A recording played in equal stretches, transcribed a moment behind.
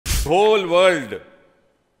whole world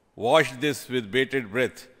watched this with bated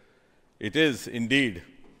breath. It is indeed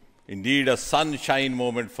a sunshine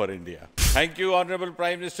moment for India. Thank you, Honorable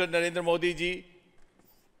Prime Minister Narendra Modi ji,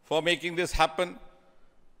 for making this happen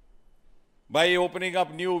by opening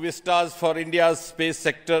up new vistas for India's space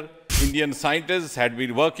sector. Indian scientists had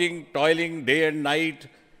been working, toiling day and night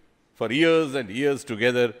for years and years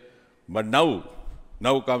together, but now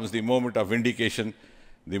comes the moment of vindication,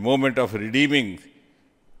 the moment of redeeming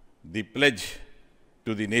the pledge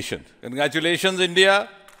to the nation. Congratulations, India.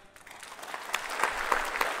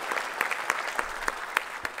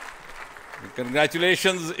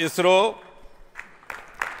 Congratulations, ISRO.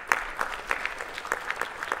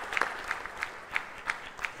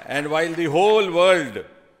 And while the whole world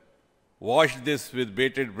watched this with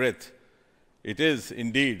bated breath, it is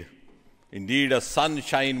indeed a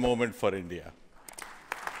sunshine moment for India.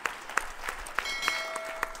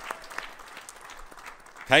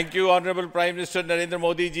 Thank you, Honorable Prime Minister Narendra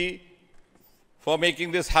Modi ji, for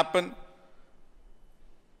making this happen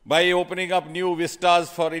by opening up new vistas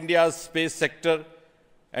for India's space sector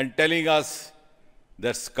and telling us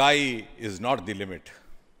that sky is not the limit.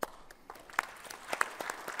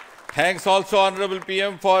 Thanks also, Honorable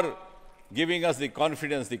PM, for giving us the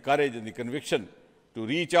confidence, the courage and the conviction to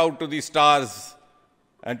reach out to the stars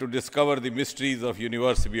and to discover the mysteries of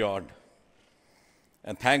universe beyond.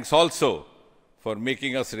 And thanks also for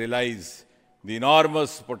making us realize the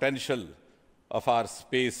enormous potential of our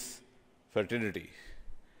space fraternity.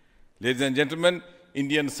 Ladies and gentlemen,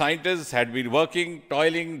 Indian scientists had been working,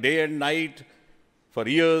 toiling day and night for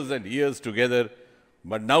years and years together,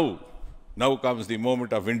 but now comes the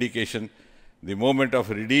moment of vindication, the moment of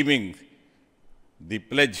redeeming the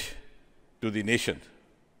pledge to the nation.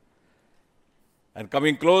 And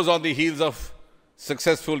coming close on the heels of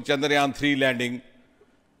successful Chandrayaan-3 landing,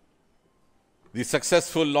 the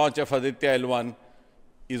successful launch of Aditya-L1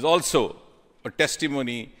 is also a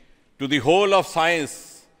testimony to the whole of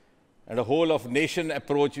science and a whole of nation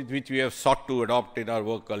approach which we have sought to adopt in our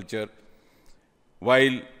work culture.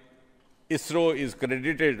 While ISRO is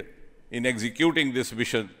credited in executing this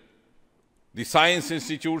mission, the science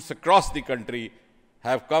institutes across the country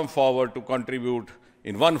have come forward to contribute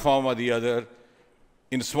in one form or the other,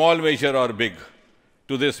 in small measure or big,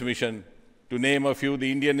 to this mission. To name a few,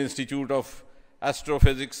 the Indian Institute of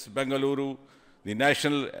Astrophysics, Bengaluru, the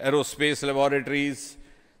National Aerospace Laboratories,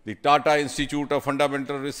 the Tata Institute of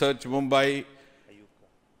Fundamental Research, Mumbai,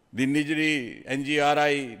 the Nijri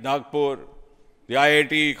NGRI, Nagpur, the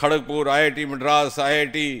IIT Kharagpur, IIT Madras,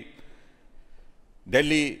 IIT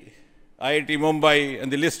Delhi, IIT Mumbai,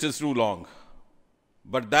 and the list is too long.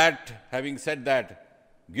 But having said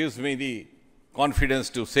that, gives me the confidence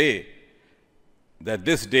to say that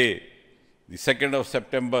this day, the 2nd of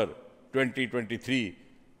September 2023,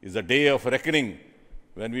 is a day of reckoning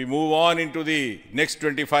when we move on into the next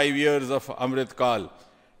 25 years of Amrit Kal,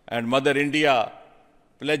 and Mother India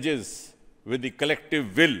pledges with the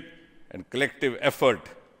collective will and collective effort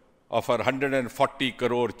of our 140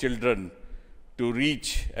 crore children to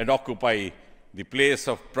reach and occupy the place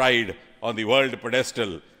of pride on the world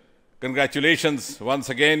pedestal. Congratulations once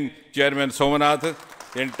again, Chairman Somanath,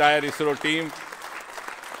 the entire ISRO team,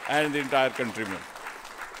 and the entire countrymen.